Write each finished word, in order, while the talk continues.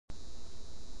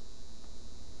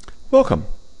Welcome.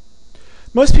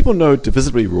 Most people know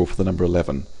divisibility rule for the number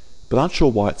 11, but aren't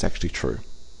sure why it's actually true.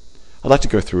 I'd like to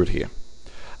go through it here.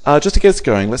 Just to get us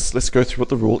going, let's go through what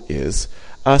the rule is.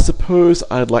 Suppose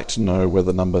I'd like to know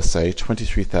whether the number, say,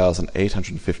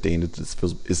 23,815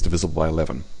 is divisible by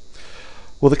 11.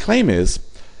 Well, the claim is,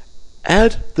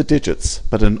 add the digits,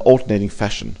 but in an alternating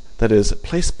fashion. That is,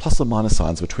 place plus or minus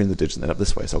signs between the digits and end up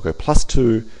this way. So I'll go plus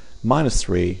 2, minus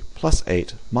 3, plus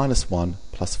 8, minus 1,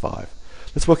 plus 5.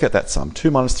 Let's work out that sum. 2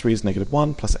 minus 3 is negative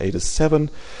 1, plus 8 is 7,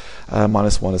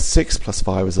 minus 1 is 6, plus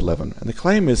 5 is 11. And the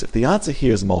claim is, if the answer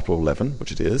here is a multiple of 11,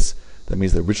 which it is, that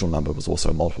means the original number was also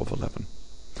a multiple of 11.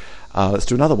 Let's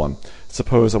do another one.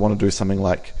 Suppose I want to do something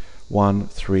like 1,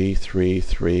 3, 3,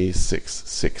 3, 6,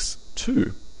 6,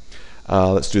 2.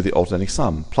 Let's do the alternating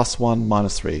sum. Plus 1,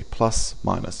 minus 3, plus,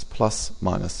 minus, plus,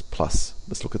 minus, plus.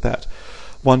 Let's look at that.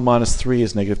 1 minus 3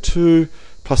 is negative 2,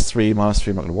 plus 3 minus 3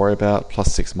 I'm not going to worry about,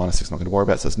 plus 6 minus 6 I'm not going to worry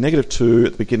about. So it's negative 2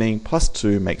 at the beginning, plus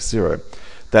 2 makes 0.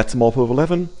 That's a multiple of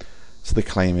 11, so the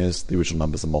claim is the original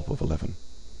number is a multiple of 11.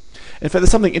 In fact, there's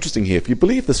something interesting here. If you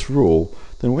believe this rule,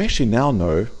 then we actually now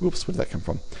know, oops, where did that come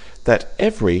from? That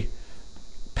every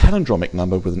palindromic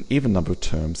number with an even number of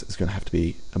terms is going to have to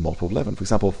be a multiple of 11. For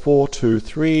example, 4, 2,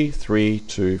 3, 3,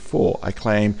 2, 4. I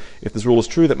claim if this rule is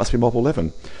true, that must be multiple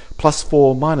 11. Plus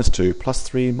 4 minus 2, plus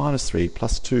 3 minus 3,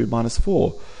 plus 2 minus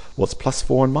 4. What's plus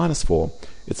 4 and minus 4?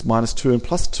 It's minus 2 and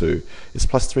plus 2. It's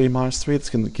plus 3 minus 3. That's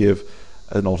going to give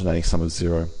an alternating sum of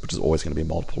 0, which is always going to be a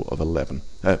multiple of 11.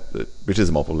 Which is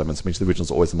a multiple of 11, so it means the original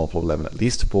is always a multiple of 11, at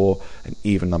least for an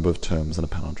even number of terms in a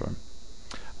palindrome.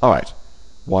 Alright,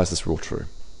 why is this rule true?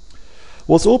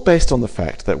 Well, it's all based on the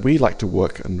fact that we like to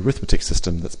work an arithmetic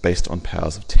system that's based on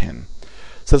powers of 10.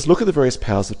 So let's look at the various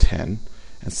powers of 10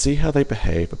 and see how they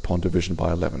behave upon division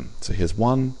by 11. So here's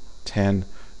 1, 10,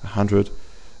 100,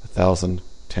 1,000,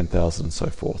 10,000, and so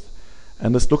forth.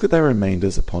 And let's look at their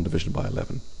remainders upon division by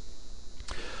 11.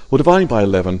 Well, dividing by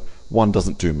 11, 1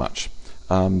 doesn't do much.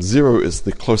 0 is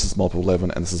the closest multiple of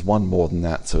 11, and this is 1 more than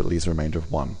that, so it leaves a remainder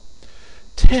of 1.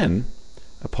 10,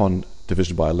 upon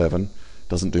division by 11,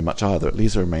 doesn't do much either. It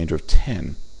leaves a remainder of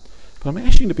 10. But I'm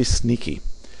actually going to be sneaky.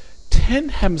 10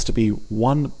 happens to be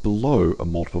 1 below a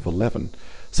multiple of 11.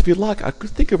 So if you like, I could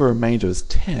think of a remainder as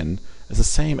 10 as the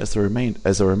same as a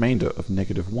remainder of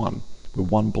negative 1,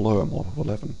 with 1 below a multiple of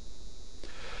 11.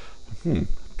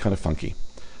 Kind of funky.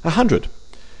 100.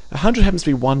 100 happens to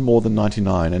be 1 more than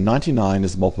 99, and 99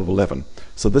 is a multiple of 11.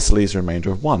 So this leaves a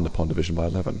remainder of 1 upon division by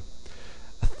 11.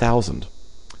 1,000.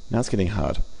 Now it's getting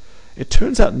hard. It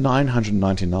turns out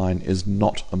 999 is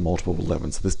not a multiple of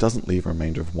 11, so this doesn't leave a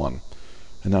remainder of 1.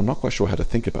 And I'm not quite sure how to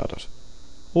think about it.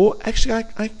 Or actually,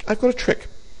 I've got a trick.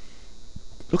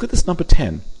 Look at this number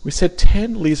 10. We said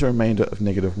 10 leaves a remainder of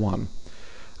negative 1.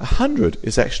 100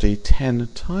 is actually 10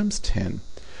 times 10.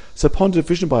 So upon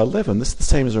division by 11, this is the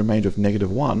same as a remainder of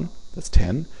negative 1, that's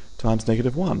 10, times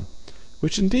negative 1,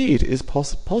 which indeed is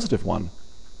positive 1.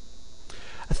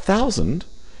 1,000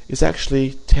 is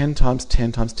actually 10 times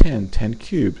 10 times 10, 10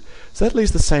 cubed. So that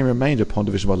leaves the same remainder upon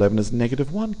division by 11 as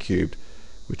negative 1 cubed,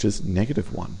 which is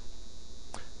negative 1.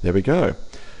 There we go.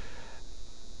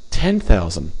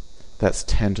 10,000, that's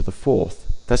 10 to the 4th.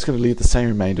 That's going to leave the same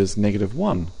remainder as negative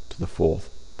 1 to the 4th,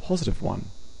 positive 1,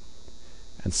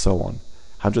 and so on.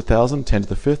 100,000, 10 to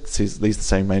the 5th, leaves the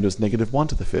same remainder as negative 1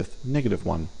 to the 5th, negative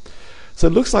 1. So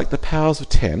it looks like the powers of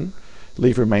 10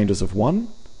 leave remainders of 1,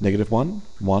 negative 1,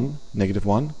 1, negative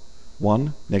 1,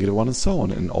 1, negative 1, and so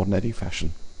on in an alternating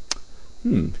fashion.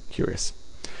 Curious.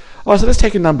 Alright, so let's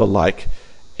take a number like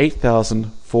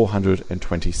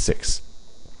 8,426.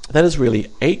 That is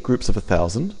really 8 groups of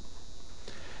 1,000,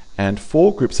 and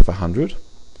 4 groups of 100,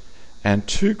 and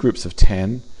 2 groups of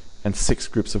 10, and 6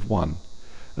 groups of 1.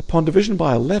 Upon division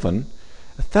by 11,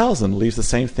 1,000 leaves the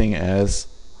same thing as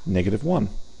negative 1,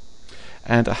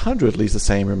 and 100 leaves the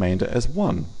same remainder as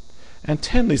 1, and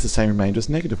 10 leaves the same remainder as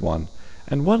negative 1,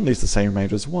 and 1 leaves the same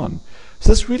remainder as 1. So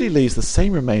this really leaves the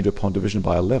same remainder upon division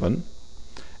by 11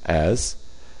 as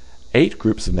 8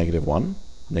 groups of negative 1,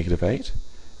 negative 8,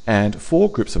 and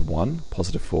 4 groups of 1,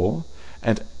 positive 4,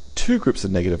 and 2 groups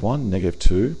of negative 1, negative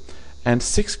 2, and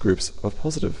 6 groups of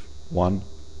positive 1,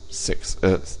 6.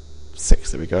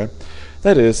 6, there we go.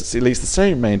 That is, it leaves the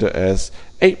same remainder as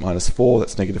 8 minus 4,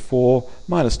 that's negative 4,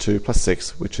 minus 2 plus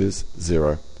 6, which is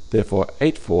 0. Therefore,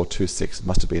 8426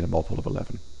 must have been a multiple of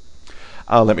 11.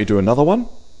 Let me do another one.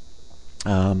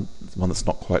 One that's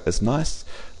not quite as nice.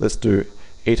 Let's do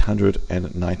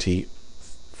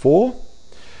 894.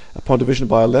 Upon division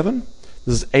by 11,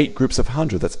 this is 8 groups of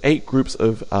 100. That's 8 groups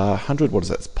of 100. What is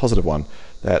that? It's positive 1.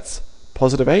 That's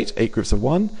positive 8, 8 groups of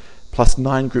 1, plus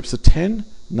 9 groups of 10,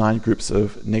 9 groups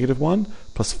of negative 1,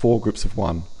 plus plus 4 groups of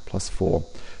 1 plus 4.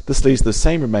 This leaves the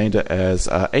same remainder as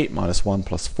 8 minus 1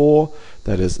 plus 4,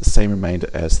 that is the same remainder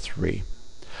as 3.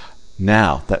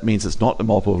 Now, that means it's not a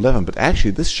multiple of 11, but actually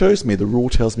this shows me the rule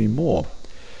tells me more.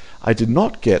 I did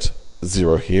not get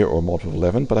 0 here, or a multiple of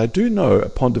 11, but I do know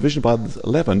upon division by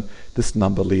 11, this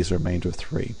number leaves a remainder of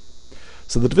 3.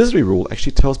 So the divisibility rule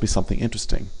actually tells me something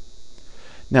interesting.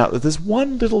 Now, there's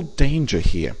one little danger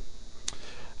here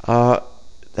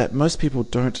that most people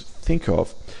don't think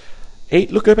of.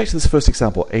 Go back to this first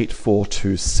example, 8, 4,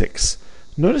 2, 6.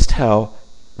 Notice how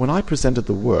when I presented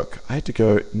the work, I had to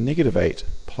go negative 8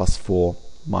 plus 4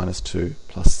 minus 2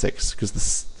 plus 6,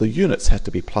 because the units had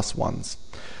to be plus 1s.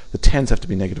 The tens have to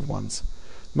be negative 1s.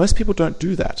 Most people don't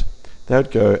do that. They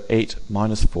would go 8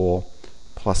 minus 4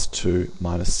 plus 2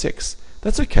 minus 6.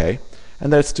 That's okay,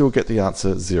 and they'd still get the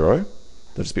answer 0.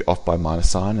 They'll just be off by minus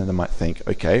sign, and they might think,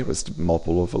 okay, it was a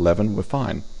multiple of 11, we're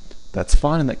fine. That's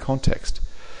fine in that context.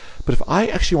 But if I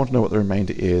actually want to know what the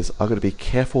remainder is, I've got to be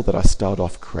careful that I start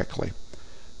off correctly.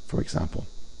 For example,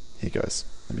 here goes.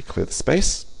 Let me clear the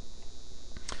space.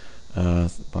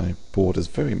 My board is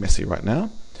very messy right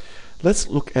now. Let's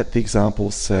look at the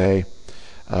example, say,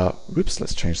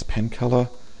 let's change the pen color,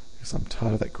 because I'm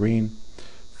tired of that green.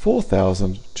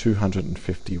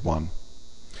 4,251.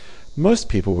 Most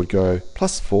people would go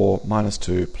plus 4 minus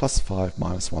 2 plus 5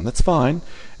 minus 1. That's fine,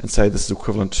 and say this is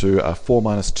equivalent to 4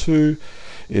 minus 2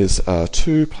 is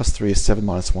 2 plus 3 is 7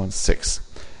 minus 1, 6.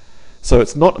 So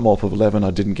it's not a multiple of 11.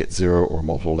 I didn't get 0 or a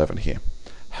multiple of 11 here.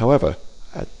 However,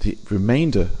 the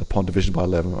remainder upon division by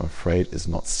 11, I'm afraid, is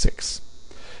not 6.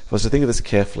 If I was to think of this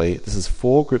carefully, this is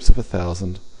 4 groups of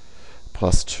 1,000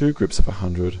 plus 2 groups of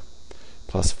 100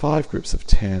 plus 5 groups of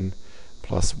 10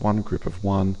 plus 1 group of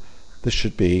 1. This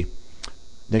should be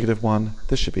negative 1,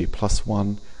 this should be plus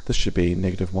 1, this should be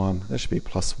negative 1, this should be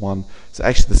plus 1. So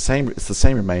actually it's the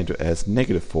same remainder as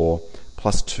negative 4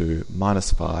 plus 2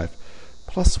 minus 5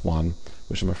 plus 1,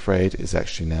 which I'm afraid is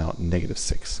actually now negative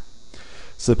 6.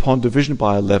 So upon division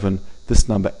by 11, this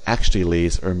number actually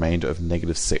leaves a remainder of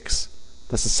negative 6.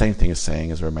 That's the same thing as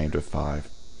saying as a remainder of 5.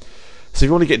 So if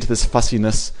you want to get into this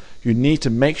fussiness, you need to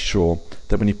make sure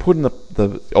that when you put in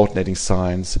the alternating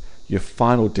signs, your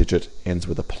final digit ends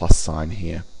with a plus sign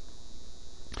here.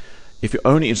 If you're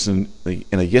only interested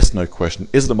in a yes-no question,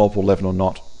 is it a multiple of 11 or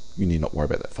not, you need not worry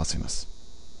about that fussiness.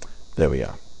 There we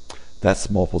are. That's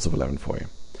multiples of 11 for you.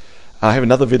 I have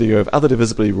another video of other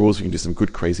divisibility rules. You can do some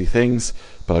good crazy things,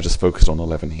 but I just focused on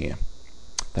 11 here.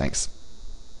 Thanks.